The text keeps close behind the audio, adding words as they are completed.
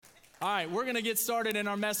All right, we're going to get started in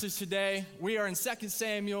our message today. We are in 2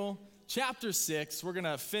 Samuel chapter 6. We're going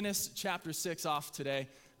to finish chapter 6 off today.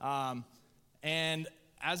 And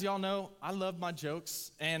as y'all know, I love my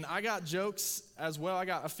jokes. And I got jokes as well. I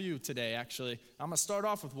got a few today, actually. I'm going to start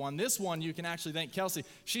off with one. This one you can actually thank Kelsey.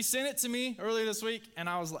 She sent it to me earlier this week,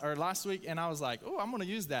 or last week, and I was like, oh, I'm going to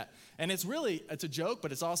use that. And it's a joke,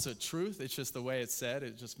 but it's also truth. It's just the way it's said.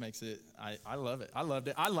 It just makes it, I love it. I loved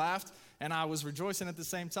it. I laughed, and I was rejoicing at the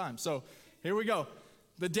same time. So here we go.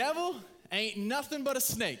 The devil ain't nothing but a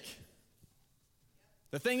snake.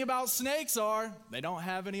 The thing about snakes are they don't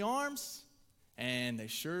have any arms, and they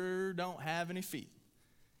sure don't have any feet.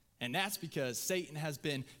 And that's because Satan has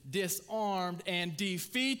been disarmed and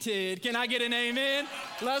defeated. Can I get an amen?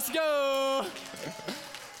 Let's go.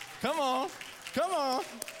 Come on.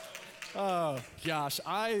 Oh, gosh.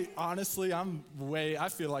 I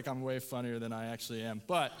feel like I'm way funnier than I actually am.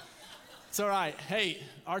 But it's all right. Hey,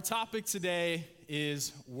 our topic today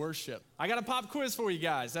is worship. I got a pop quiz for you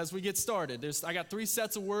guys as we get started. I got 3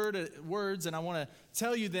 sets of words, and I want to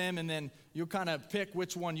tell you them, and then you'll kind of pick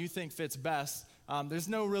which one you think fits best. There's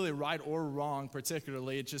no really right or wrong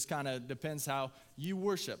particularly. It just kind of depends how you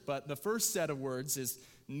worship. But the first set of words is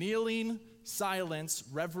kneeling, silence,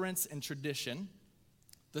 reverence, and tradition.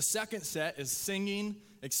 The second set is singing,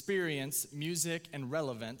 experience, music, and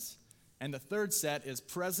relevance. And the third set is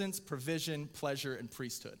presence, provision, pleasure, and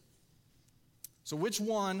priesthood. So which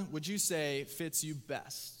one would you say fits you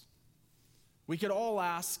best? We could all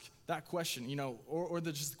ask that question,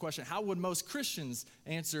 just the question, how would most Christians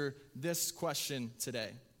answer this question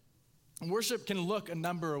today? And worship can look a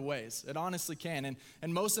number of ways. It honestly can.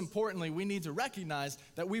 And most importantly, we need to recognize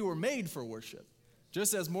that we were made for worship.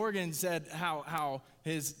 Just as Morgan said how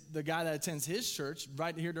the guy that attends his church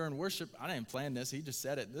right here during worship, I didn't plan this, he just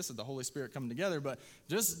said it. This is the Holy Spirit coming together. But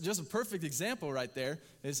just a perfect example right there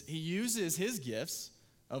is he uses his gifts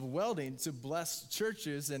of welding to bless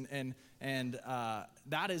churches, and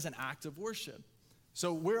that is an act of worship.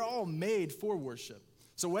 So we're all made for worship.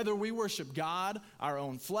 So whether we worship God, our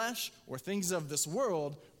own flesh, or things of this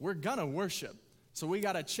world, we're gonna worship. So we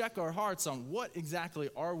got to check our hearts on what exactly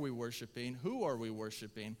are we worshiping, who are we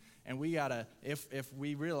worshiping, and we got to, if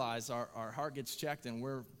we realize our heart gets checked and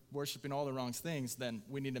we're worshiping all the wrong things, then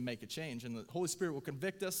we need to make a change. And the Holy Spirit will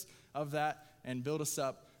convict us of that and build us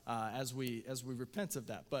up as we repent of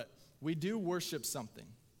that. But we do worship something.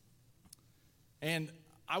 And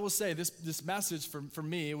I will say this message for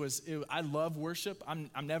me, I love worship.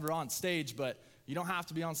 I'm never on stage, but you don't have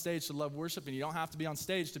to be on stage to love worship, and you don't have to be on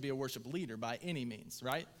stage to be a worship leader by any means,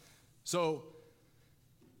 right? So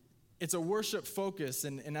it's a worship focus,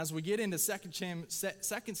 and as we get into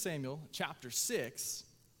 2 Samuel chapter 6,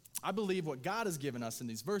 I believe what God has given us in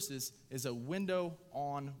these verses is a window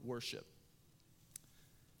on worship.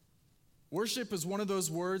 Worship is one of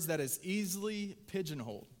those words that is easily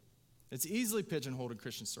pigeonholed. It's easily pigeonholed in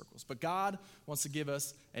Christian circles, but God wants to give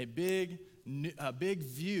us a big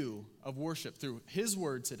view of worship through his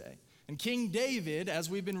word today. And King David, as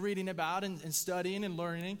we've been reading about and studying and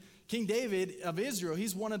learning, King David of Israel,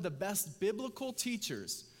 he's one of the best biblical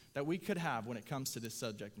teachers that we could have when it comes to this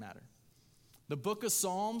subject matter. The book of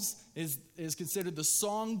Psalms is considered the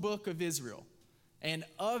song book of Israel. And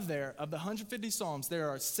of the 150 Psalms, there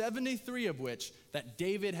are 73 of which that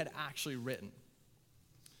David had actually written.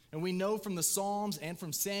 And we know from the Psalms and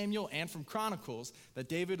from Samuel and from Chronicles that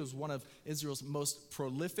David was one of Israel's most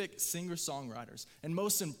prolific singer-songwriters. And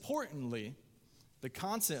most importantly, the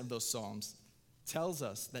content of those Psalms tells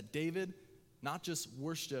us that David not just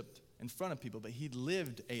worshiped in front of people, but he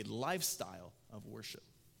lived a lifestyle of worship.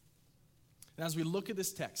 And as we look at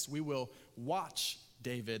this text, we will watch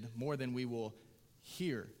David more than we will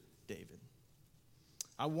hear David.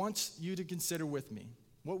 I want you to consider with me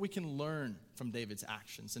what we can learn from David's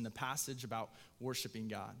actions in the passage about worshiping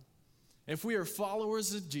God. If we are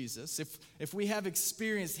followers of Jesus, if we have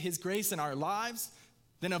experienced his grace in our lives,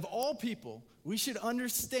 then of all people, we should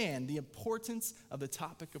understand the importance of the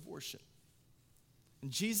topic of worship.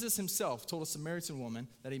 And Jesus himself told a Samaritan woman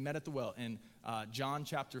that he met at the well in John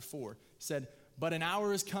chapter 4, said, "But an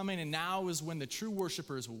hour is coming, and now is when the true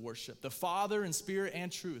worshipers will worship, the Father in spirit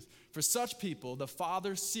and truth. For such people, the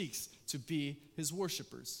Father seeks to be his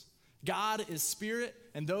worshipers. God is spirit,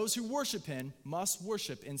 and those who worship him must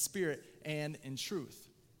worship in spirit and in truth."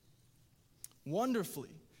 Wonderfully,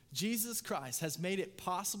 Jesus Christ has made it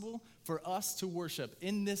possible for us to worship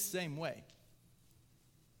in this same way.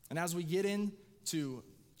 And as we get into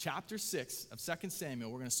chapter 6 of 2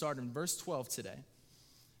 Samuel, we're going to start in verse 12 today.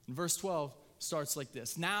 In verse 12, starts like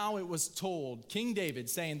this. Now it was told King David,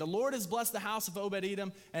 saying, "The Lord has blessed the house of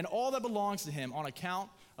Obed-Edom and all that belongs to him on account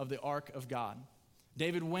of the ark of God.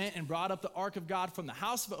 David went and brought up the ark of God from the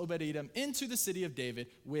house of Obed-Edom into the city of David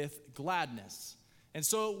with gladness. And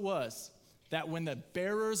so it was that when the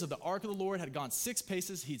bearers of the ark of the Lord had gone 6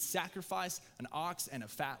 paces, he'd sacrifice an ox and a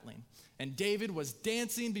fatling. And David was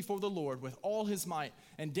dancing before the Lord with all his might,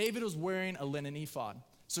 and David was wearing a linen ephod.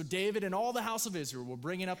 So David and all the house of Israel were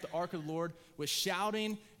bringing up the ark of the Lord with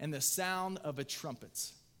shouting and the sound of a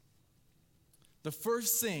trumpet. The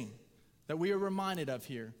first thing that we are reminded of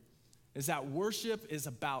here is that worship is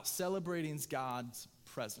about celebrating God's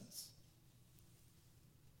presence.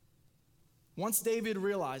 Once David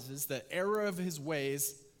realizes the error of his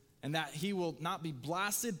ways and that he will not be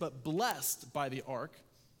blasted but blessed by the ark,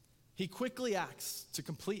 he quickly acts to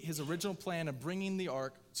complete his original plan of bringing the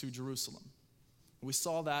ark to Jerusalem. We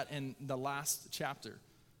saw that in the last chapter,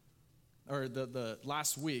 or the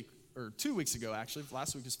last week, or 2 weeks ago actually.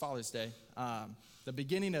 Last week was Father's Day, the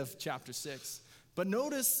beginning of chapter 6. But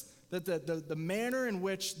notice that the manner in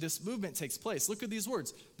which this movement takes place. Look at these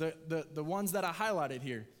words, the ones that I highlighted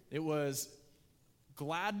here. It was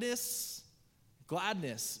gladness,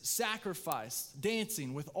 sacrifice,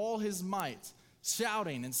 dancing with all his might,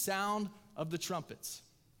 shouting and sound of the trumpets.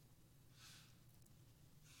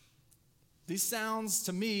 These sounds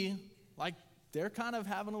to me like they're kind of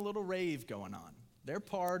having a little rave going on. They're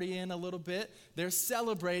partying a little bit. They're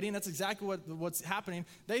celebrating. That's exactly what's happening.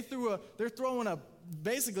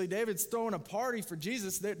 Basically David's throwing a party for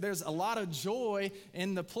Jesus. There's a lot of joy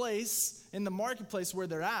in the place, in the marketplace where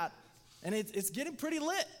they're at. And it's getting pretty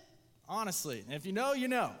lit, honestly. And if you know, you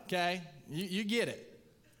know, okay? You get it.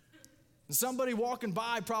 And somebody walking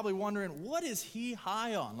by probably wondering, what is he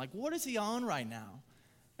high on? Like, what is he on right now?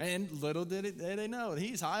 And little did they know,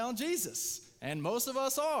 he's high on Jesus. And most of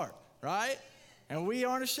us are, right? And we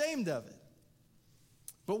aren't ashamed of it.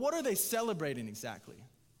 But what are they celebrating exactly?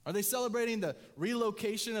 Are they celebrating the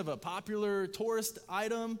relocation of a popular tourist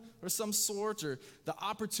item or some sort, or the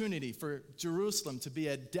opportunity for Jerusalem to be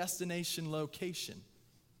a destination location?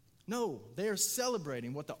 No, they are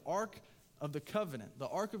celebrating what the Ark of the Covenant, the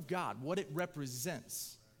Ark of God, what it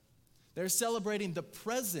represents. They're celebrating the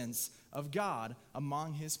presence of God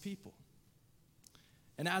among his people.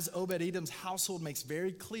 And as Obed-Edom's household makes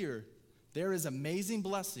very clear, there is amazing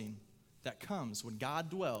blessing that comes when God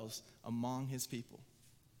dwells among his people.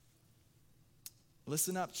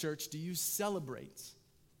 Listen up, church. Do you celebrate?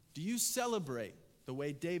 Do you celebrate the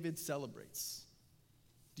way David celebrates?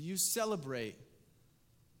 Do you celebrate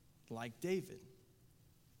like David?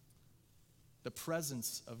 The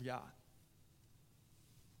presence of God.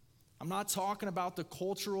 I'm not talking about the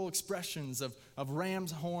cultural expressions of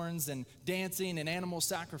ram's horns and dancing and animal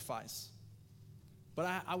sacrifice.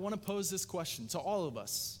 But I want to pose this question to all of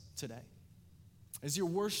us today. Is your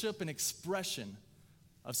worship an expression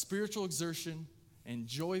of spiritual exertion and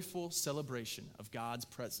joyful celebration of God's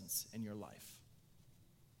presence in your life?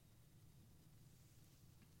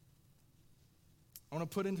 I want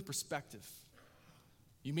to put into perspective.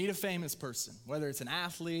 You meet a famous person, whether it's an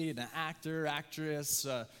athlete, an actor, actress,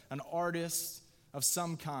 an artist of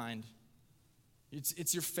some kind.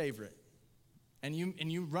 It's your favorite. And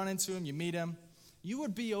you run into him, you meet him. You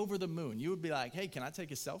would be over the moon. You would be like, hey, can I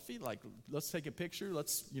take a selfie? Like, let's take a picture.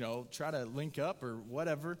 Let's, try to link up or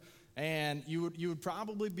whatever. And you would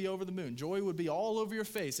probably be over the moon. Joy would be all over your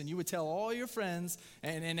face, and you would tell all your friends,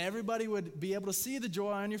 and everybody would be able to see the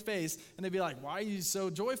joy on your face, and they'd be like, why are you so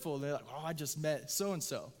joyful? And they're like, oh, I just met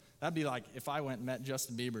so-and-so. That'd be like if I went and met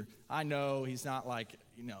Justin Bieber. I know he's not like,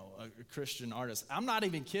 a Christian artist. I'm not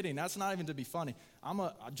even kidding. That's not even to be funny.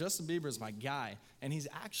 Justin Bieber is my guy, and he's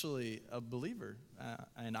actually a believer,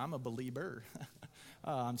 and I'm a believer.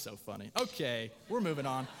 Oh, I'm so funny. Okay, we're moving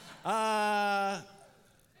on. I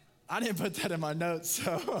didn't put that in my notes,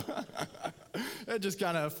 so it just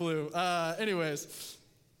kind of flew. Anyways,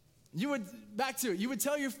 back to it. You would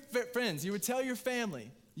tell your friends, you would tell your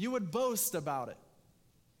family, you would boast about it.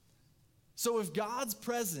 So if God's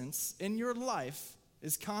presence in your life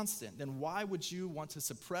is constant, then why would you want to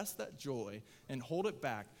suppress that joy and hold it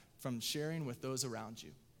back from sharing with those around you?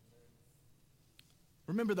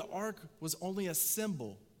 Remember, the ark was only a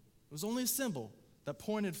symbol. It was only a symbol that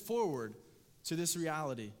pointed forward to this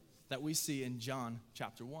reality that we see in John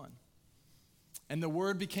chapter 1. And the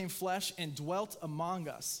Word became flesh and dwelt among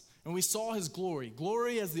us. And we saw his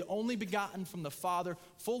glory as the only begotten from the Father,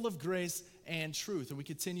 full of grace and truth. And we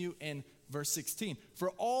continue in verse 16. For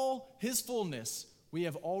all his fullness we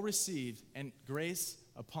have all received, and grace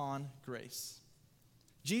upon grace.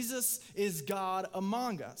 Jesus is God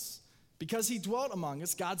among us. Because he dwelt among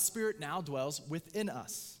us, God's Spirit now dwells within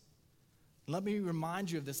us. Let me remind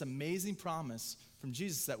you of this amazing promise from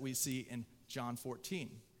Jesus that we see in John 14.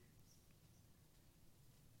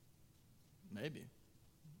 Maybe.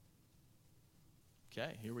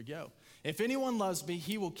 Okay, here we go. If anyone loves me,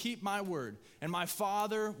 he will keep my word, and my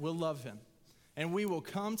Father will love him, and we will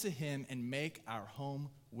come to him and make our home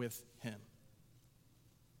with him.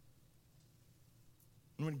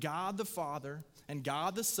 And when God the Father and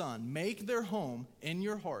God the Son make their home in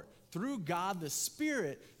your heart, through God the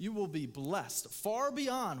Spirit, you will be blessed far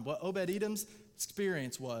beyond what Obed-Edom's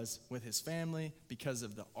experience was with his family because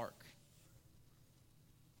of the ark.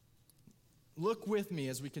 Look with me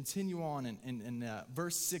as we continue on in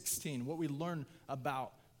verse 16, what we learn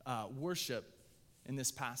about worship in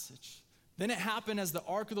this passage. Then it happened as the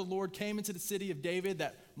ark of the Lord came into the city of David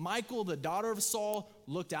that Michal, the daughter of Saul,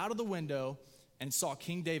 looked out of the window and saw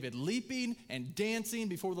King David leaping and dancing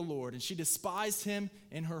before the Lord, and she despised him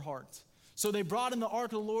in her heart. So they brought in the ark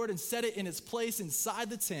of the Lord and set it in its place inside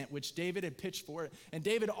the tent which David had pitched for it. And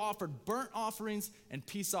David offered burnt offerings and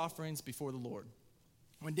peace offerings before the Lord.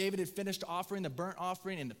 When David had finished offering the burnt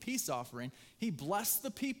offering and the peace offering, he blessed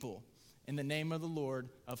the people in the name of the Lord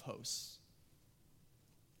of hosts.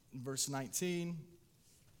 In verse 19,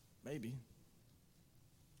 maybe.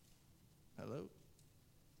 Hello?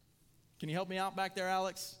 Can you help me out back there,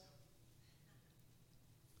 Alex?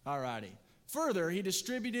 All righty. Further, he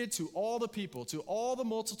distributed to all the people, to all the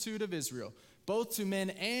multitude of Israel, both to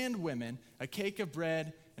men and women, a cake of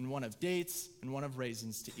bread and one of dates and one of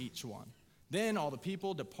raisins to each one. Then all the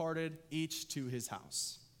people departed, each to his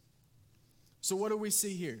house. So what do we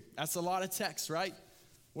see here? That's a lot of text, right?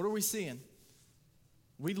 What are we seeing?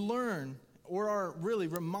 We learn, or are really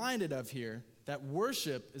reminded of here, that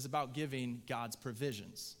worship is about giving God's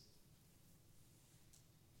provisions.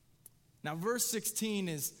 Now, verse 16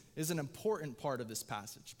 is an important part of this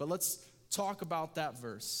passage, but let's talk about that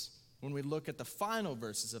verse when we look at the final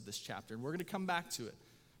verses of this chapter, and we're going to come back to it.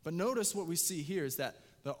 But notice what we see here is that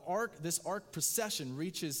this ark procession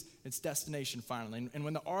reaches its destination finally. And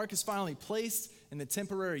when the ark is finally placed in the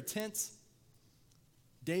temporary tent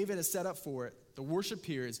David has set up for it, the worship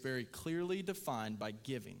here is very clearly defined by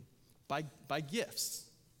giving, by gifts.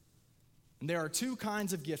 And there are two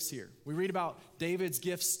kinds of gifts here. We read about David's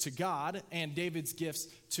gifts to God and David's gifts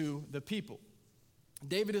to the people.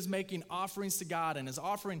 David is making offerings to God and is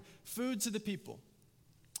offering food to the people.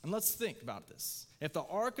 And let's think about this. If the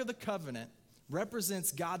Ark of the Covenant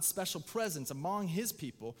represents God's special presence among his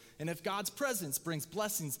people, and if God's presence brings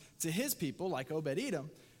blessings to his people, like Obed-Edom,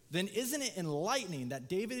 then isn't it enlightening that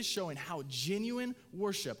David is showing how genuine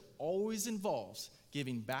worship always involves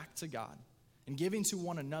giving back to God and giving to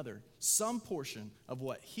one another some portion of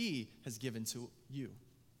what he has given to you?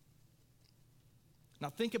 Now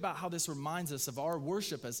think about how this reminds us of our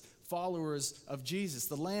worship as followers of Jesus,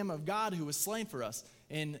 the Lamb of God who was slain for us.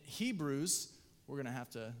 In Hebrews, we're going to have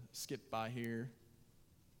to skip by here.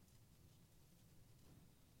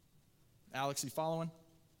 Alex, you following?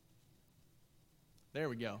 There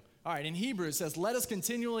we go. All right, in Hebrews it says, let us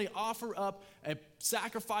continually offer up a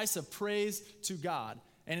sacrifice of praise to God.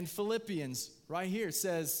 And in Philippians, right here, it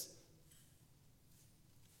says,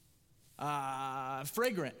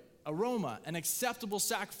 fragrant aroma, an acceptable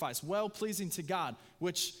sacrifice, well-pleasing to God,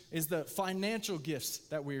 which is the financial gifts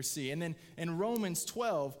that we see. And then in Romans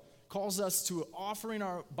 12, calls us to offering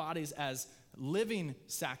our bodies as living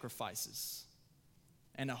sacrifices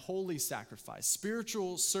and a holy sacrifice,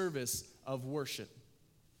 spiritual service of worship.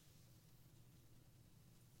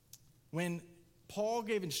 When Paul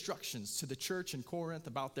gave instructions to the church in Corinth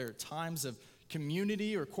about their times of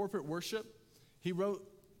community or corporate worship, he wrote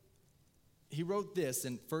this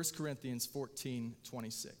in 1 Corinthians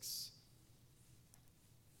 14:26.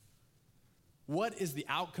 What is the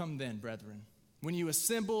outcome then, brethren? When you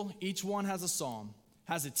assemble, each one has a psalm,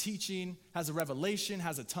 has a teaching, has a revelation,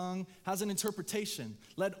 has a tongue, has an interpretation.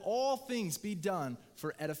 Let all things be done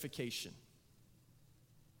for edification.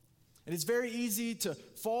 It is very easy to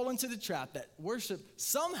fall into the trap that worship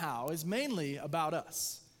somehow is mainly about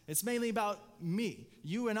us. It's mainly about me,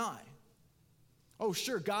 you and I. Oh,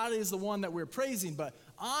 sure, God is the one that we're praising, but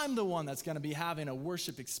I'm the one that's going to be having a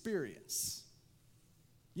worship experience.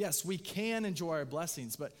 Yes, we can enjoy our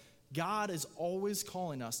blessings, but God is always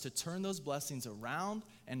calling us to turn those blessings around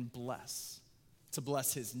and to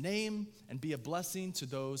bless his name and be a blessing to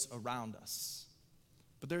those around us.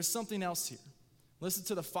 But there's something else here. Listen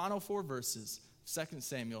to the final 4 verses of 2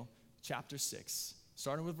 Samuel chapter 6,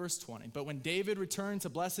 starting with verse 20. But when David returned to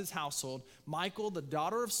bless his household, Michal, the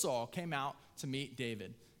daughter of Saul, came out to meet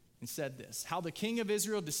David and said this, how the king of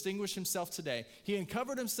Israel distinguished himself today. He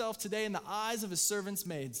uncovered himself today in the eyes of his servants'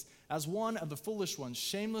 maids, as one of the foolish ones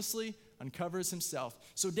shamelessly uncovers himself.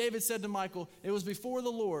 So David said to Michal, it was before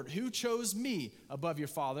the Lord who chose me above your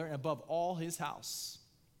father and above all his house.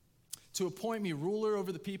 to appoint me ruler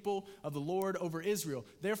over the people of the Lord, over Israel.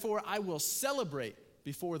 Therefore, I will celebrate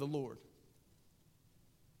before the Lord.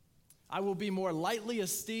 I will be more lightly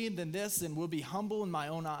esteemed than this and will be humble in my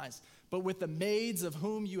own eyes. But with the maids of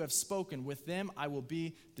whom you have spoken, with them I will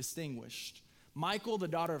be distinguished. Michal, the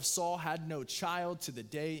daughter of Saul, had no child to the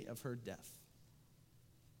day of her death.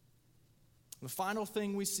 The final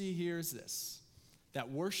thing we see here is this, that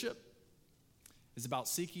worship is about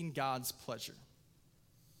seeking God's pleasure.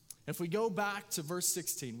 If we go back to verse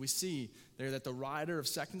 16, we see there that the writer of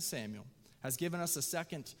 2 Samuel has given us a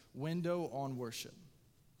second window on worship.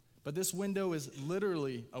 But this window is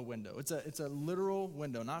literally a window. It's a literal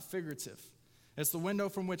window, not figurative. It's the window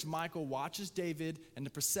from which Michal watches David and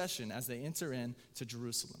the procession as they enter into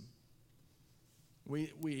Jerusalem.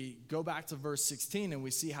 We go back to verse 16 and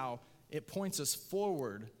we see how it points us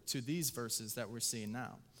forward to these verses that we're seeing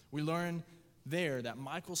now. We learn there that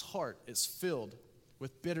Michal's heart is filled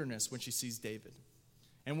with bitterness when she sees David.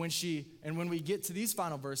 And when we get to these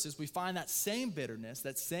final verses, we find that same bitterness,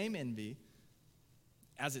 that same envy,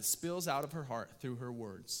 as it spills out of her heart through her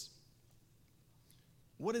words.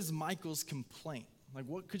 What is Michal's complaint? Like,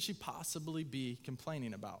 what could she possibly be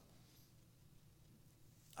complaining about?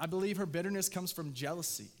 I believe her bitterness comes from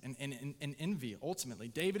jealousy and envy, ultimately.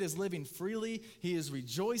 David is living freely. He is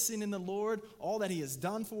rejoicing in the Lord, all that he has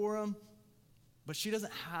done for him. But she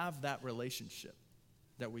doesn't have that relationship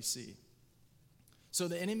that we see. So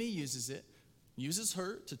the enemy uses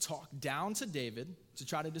her to talk down to David, to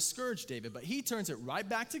try to discourage David. But he turns it right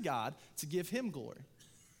back to God to give him glory.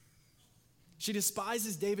 She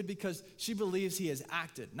despises David because she believes he has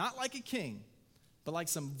acted, not like a king, but like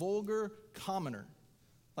some vulgar commoner,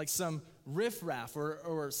 like some riffraff,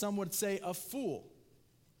 or some would say a fool.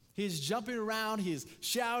 He is jumping around, he is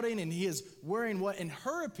shouting, and he is wearing what, in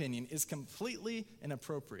her opinion, is completely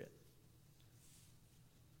inappropriate.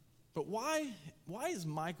 But why is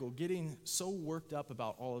Michal getting so worked up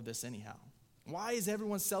about all of this anyhow? Why is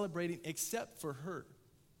everyone celebrating except for her?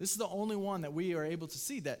 This is the only one that we are able to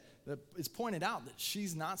see that it's pointed out that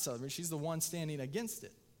she's not celebrating. She's the one standing against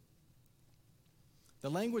it. The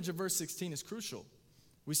language of verse 16 is crucial.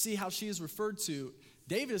 We see how she is referred to.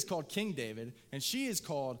 David is called King David, and she is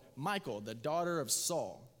called Michal, the daughter of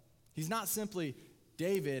Saul. He's not simply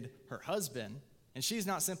David, her husband, and she's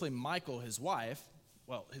not simply Michal, his wife,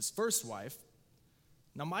 well, his first wife.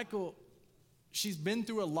 Now, Michal, she's been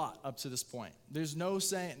through a lot up to this point. There's no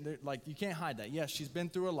saying, like, you can't hide that. Yes, she's been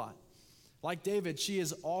through a lot. Like David, she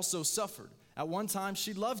has also suffered. At one time,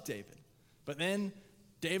 she loved David, but then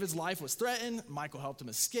David's life was threatened. Michal helped him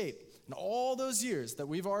escape. And all those years that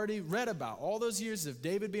we've already read about, all those years of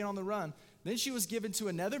David being on the run, then she was given to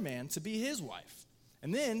another man to be his wife.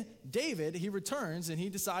 And then David, he returns and he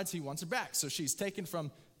decides he wants her back. So she's taken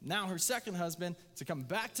from now her second husband to come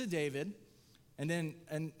back to David. And then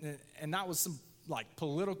and that was some like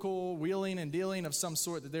political wheeling and dealing of some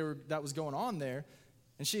sort that was going on there.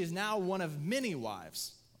 And she is now one of many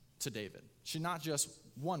wives to David. She's not just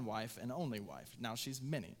one wife and only wife. Now she's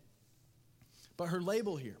many. But her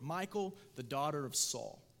label here, Michal, the daughter of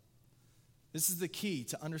Saul. This is the key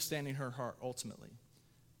to understanding her heart ultimately.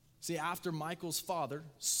 See, after Michal's father,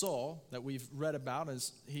 Saul, that we've read about,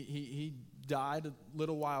 as he died a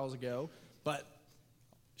little while ago, but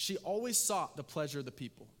she always sought the pleasure of the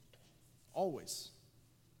people. Always.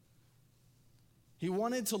 He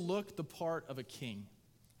wanted to look the part of a king,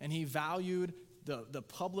 and he valued the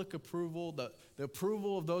public approval, the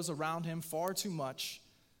approval of those around him far too much,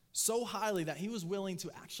 so highly that he was willing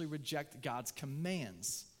to actually reject God's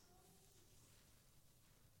commands.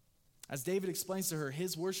 As David explains to her,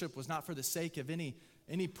 his worship was not for the sake of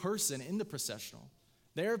any person in the processional.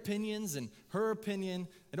 Their opinions and her opinion,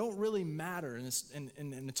 they don't really matter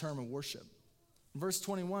in the term of worship. In verse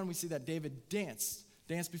 21, we see that David danced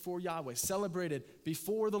before Yahweh, celebrated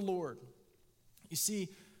before the Lord. You see,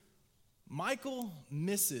 Michal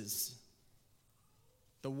misses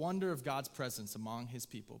the wonder of God's presence among his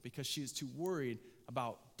people because she is too worried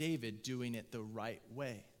about David doing it the right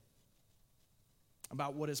way,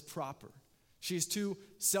 about what is proper. She's too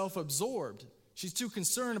self-absorbed. She's too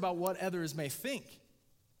concerned about what others may think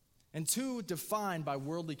and too defined by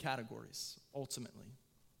worldly categories, ultimately.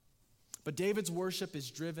 But David's worship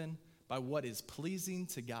is driven by what is pleasing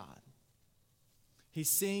to God. He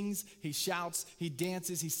sings, he shouts, he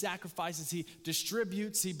dances, he sacrifices, he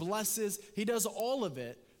distributes, he blesses. He does all of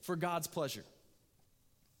it for God's pleasure.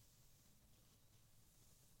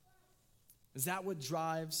 Is that what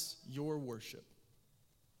drives your worship?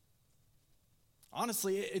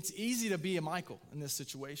 Honestly, it's easy to be a Michal in this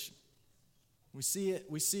situation. We see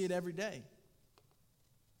it every day.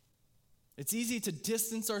 It's easy to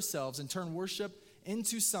distance ourselves and turn worship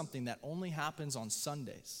into something that only happens on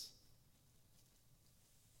Sundays.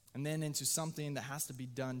 And then into something that has to be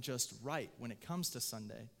done just right when it comes to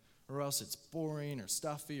Sunday, or else it's boring or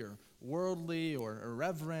stuffy or worldly or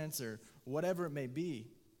irreverent or whatever it may be.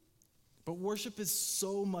 But worship is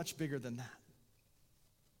so much bigger than that.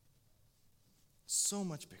 So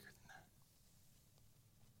much bigger than that.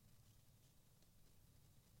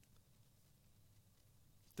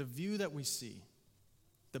 The view that we see,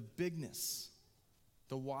 the bigness,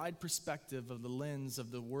 the wide perspective of the lens of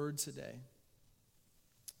the word today,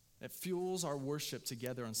 that fuels our worship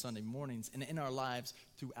together on Sunday mornings and in our lives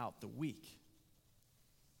throughout the week.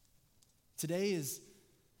 Today is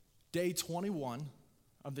day 21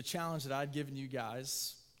 of the challenge that I'd given you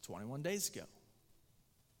guys 21 days ago.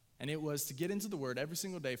 And it was to get into the Word every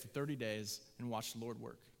single day for 30 days and watch the Lord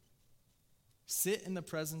work. Sit in the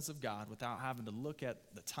presence of God without having to look at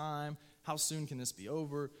the time, how soon can this be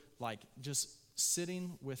over, like just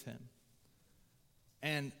sitting with Him.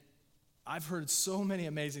 And I've heard so many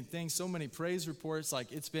amazing things, so many praise reports.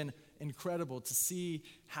 Like, it's been incredible to see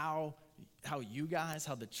how you guys,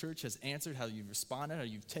 how the church has answered, how you've responded, how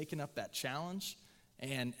you've taken up that challenge,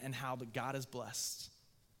 and how God is blessed.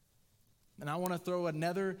 And I want to throw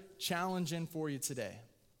another challenge in for you today.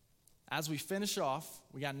 As we finish off,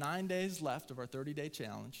 we got 9 days left of our 30-day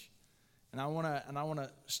challenge, and I want to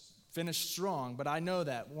finish strong. But I know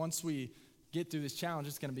that once we get through this challenge,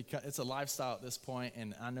 it's a lifestyle at this point,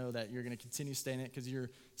 and I know that you're going to continue staying in it because you're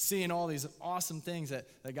seeing all these awesome things that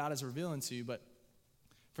God is revealing to you. But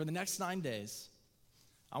for the next 9 days,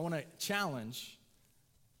 I want to challenge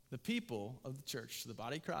the people of the church, the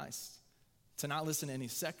body of Christ, to not listen to any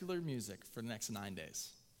secular music for the next 9 days.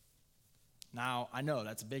 Now, I know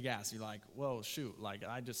that's a big ask. You're like, whoa, shoot, what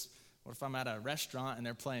if I'm at a restaurant and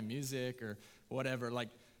they're playing music or whatever? Like,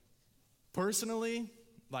 personally,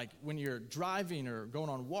 like when you're driving or going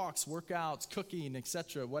on walks, workouts, cooking,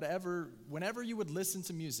 etc., whatever, whenever you would listen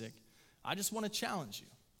to music, I just want to challenge you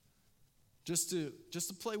just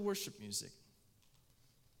to play worship music.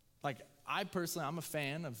 Like, I'm a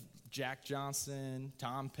fan of Jack Johnson,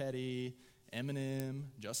 Tom Petty, Eminem,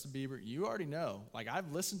 Justin Bieber. You already know. Like,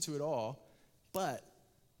 I've listened to it all, but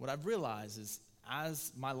what I've realized is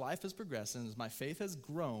as my life has progressed and as my faith has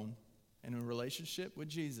grown in a relationship with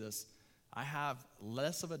Jesus, I have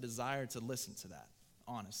less of a desire to listen to that,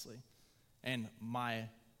 honestly. And my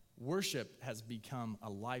worship has become a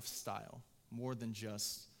lifestyle more than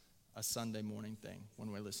just a Sunday morning thing when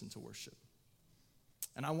we listen to worship.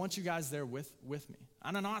 And I want you guys there with me.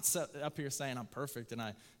 And I'm not up here saying I'm perfect and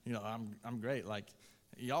I'm great. Like,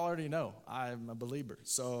 y'all already know I'm a believer.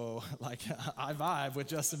 So, I vibe with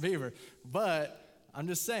Justin Bieber. But I'm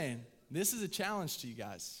just saying, this is a challenge to you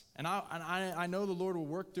guys. And I know the Lord will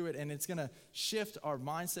work through it, and it's going to shift our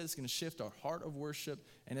mindset. It's going to shift our heart of worship,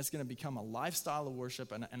 and it's going to become a lifestyle of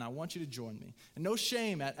worship. And I want you to join me. And no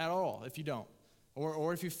shame at all if you don't,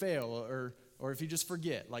 or if you fail, or if you just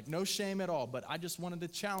forget. Like, no shame at all. But I just wanted to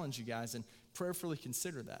challenge you guys and prayerfully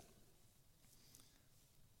consider that.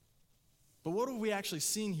 But what have we actually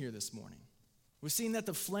seen here this morning? We've seen that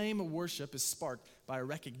the flame of worship is sparked by a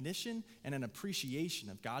recognition and an appreciation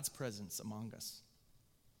of God's presence among us.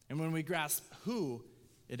 And when we grasp who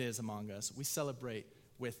it is among us, we celebrate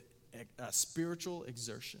with a spiritual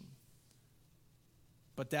exertion.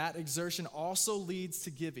 But that exertion also leads to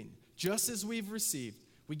giving. Just as we've received,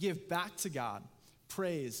 we give back to God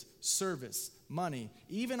praise, service, money,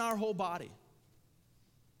 even our whole body.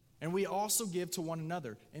 And we also give to one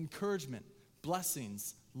another encouragement,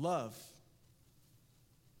 blessings, love.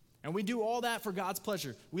 And we do all that for God's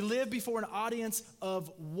pleasure. We live before an audience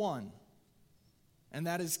of one, and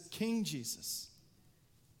that is King Jesus.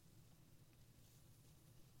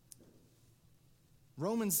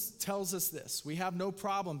 Romans tells us this: we have no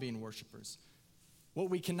problem being worshipers.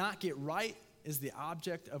 What we cannot get right is the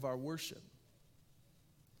object of our worship.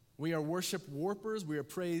 We are worship warpers, we are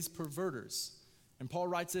praise perverters. And Paul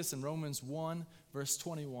writes this in Romans 1, verse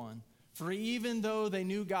 21. For even though they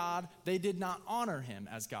knew God, they did not honor him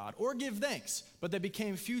as God or give thanks, but they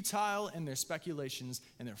became futile in their speculations,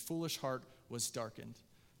 and their foolish heart was darkened.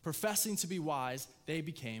 Professing to be wise, they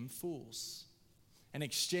became fools, and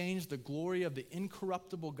exchanged the glory of the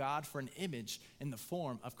incorruptible God for an image in the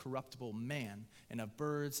form of corruptible man, and of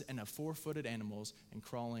birds, and of four-footed animals, and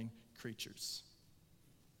crawling creatures.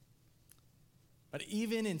 But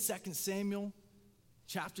even in 2 Samuel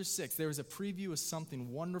chapter 6, there is a preview of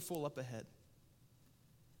something wonderful up ahead.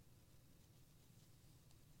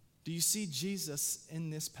 Do you see Jesus in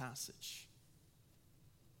this passage?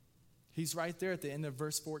 He's right there at the end of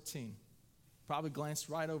verse 14. Probably glanced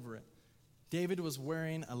right over it. David was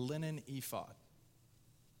wearing a linen ephod.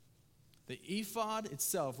 The ephod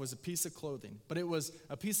itself was a piece of clothing, but it was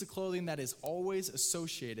a piece of clothing that is always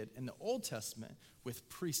associated in the Old Testament with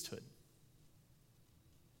priesthood.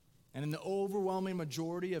 And in the overwhelming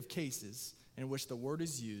majority of cases in which the word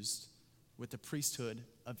is used, with the priesthood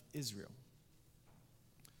of Israel.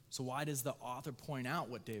 So why does the author point out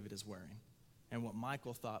what David is wearing and what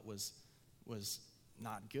Michael thought was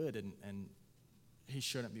not good and he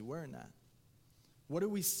shouldn't be wearing that? What do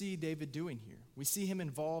we see David doing here? We see him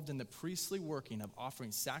involved in the priestly working of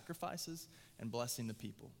offering sacrifices and blessing the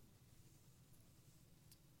people.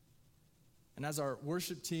 And as our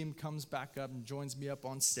worship team comes back up and joins me up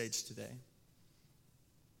on stage today,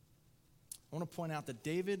 I want to point out that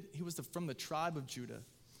David, he was from the tribe of Judah,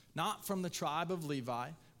 not from the tribe of Levi,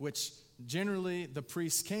 which generally the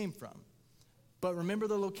priests came from. But remember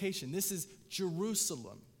the location. This is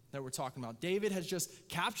Jerusalem that we're talking about. David has just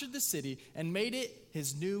captured the city and made it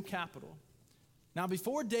his new capital. Now,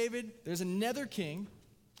 before David, there's another king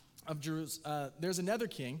of Jerusalem.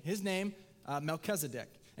 His name, Melchizedek.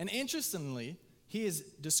 And interestingly, he is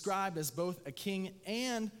described as both a king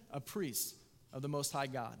and a priest of the Most High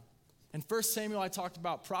God. In 1 Samuel, I talked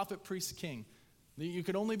about prophet, priest, king. You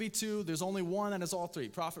could only be two. There's only one that is all three,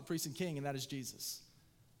 prophet, priest, and king, and that is Jesus.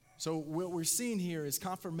 So what we're seeing here is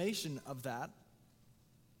confirmation of that.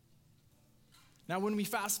 Now, when we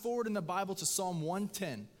fast forward in the Bible to Psalm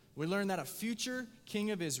 110, we learn that a future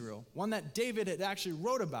king of Israel, one that David had actually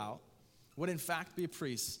wrote about, would in fact be a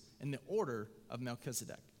priest in the order of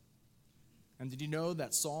Melchizedek. And did you know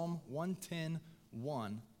that Psalm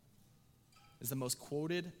 110:1 is the most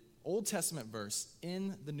quoted Old Testament verse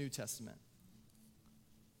in the New Testament?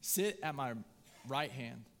 Sit at my right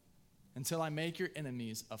hand until I make your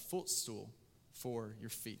enemies a footstool for your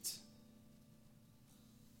feet.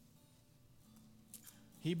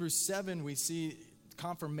 Hebrews 7, we see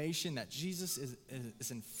confirmation that Jesus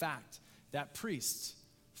is in fact that priest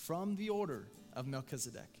from the order of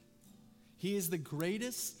Melchizedek. He is the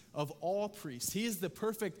greatest of all priests. He is the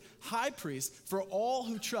perfect high priest for all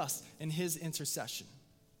who trust in his intercession.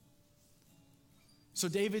 So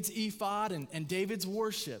David's ephod and David's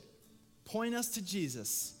worship point us to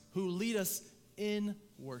Jesus, who lead us in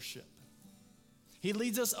worship. He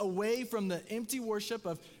leads us away from the empty worship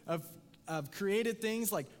of created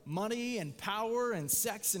things like money and power and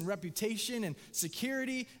sex and reputation and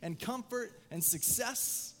security and comfort and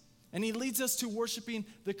success. And he leads us to worshiping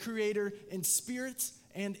the Creator in spirit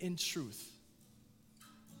and in truth.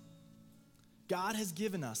 God has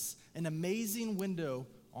given us an amazing window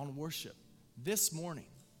on worship this morning.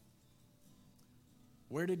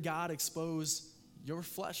 Where did God expose your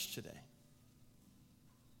flesh today?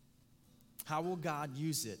 How will God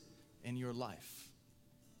use it in your life?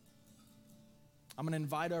 I'm going to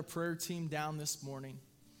invite our prayer team down this morning.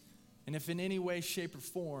 And if in any way, shape, or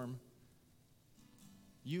form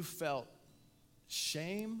you felt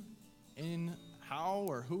shame in how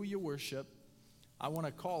or who you worship, I want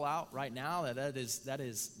to call out right now that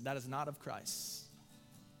is not of Christ.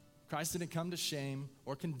 Christ didn't come to shame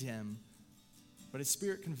or condemn, but his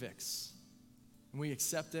Spirit convicts. And we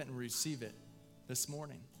accept it and receive it this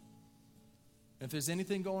morning. If there's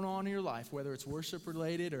anything going on in your life, whether it's worship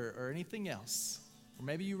related or anything else, or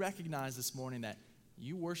maybe you recognize this morning that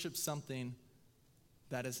you worship something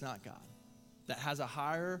that is not God, that has a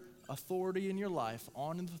higher authority in your life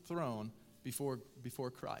on the throne before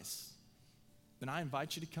Christ, then I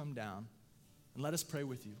invite you to come down and let us pray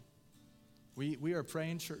with you. We are a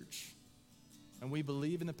praying church, and we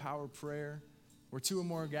believe in the power of prayer. Where two or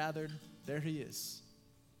more are gathered, there he is.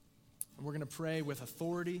 And we're going to pray with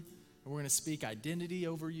authority, and we're going to speak identity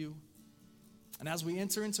over you. And as we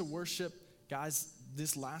enter into worship, guys,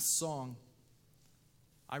 this last song,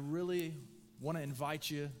 I really want to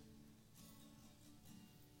invite you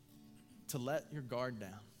to let your guard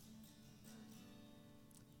down.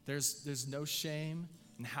 There's no shame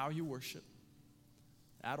in how you worship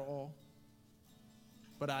at all.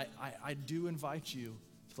 But I do invite you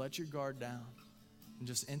to let your guard down and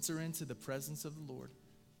just enter into the presence of the Lord.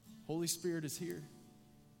 Holy Spirit is here.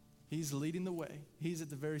 He's leading the way. He's at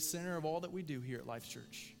the very center of all that we do here at Life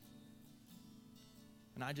Church.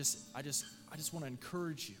 And I just want to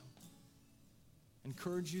encourage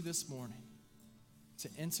you this morning to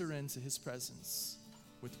enter into his presence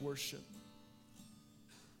with worship.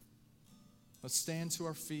 Let's stand to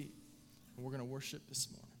our feet, and we're going to worship this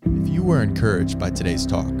morning. If you were encouraged by today's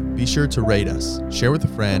talk, be sure to rate us, share with a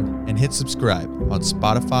friend, and hit subscribe on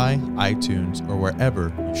Spotify, iTunes, or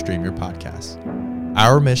wherever you stream your podcasts.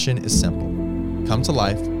 Our mission is simple. Come to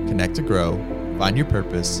life, connect to grow, find your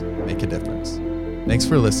purpose, make a difference. Thanks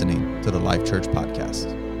for listening to the Life Church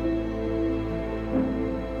Podcast.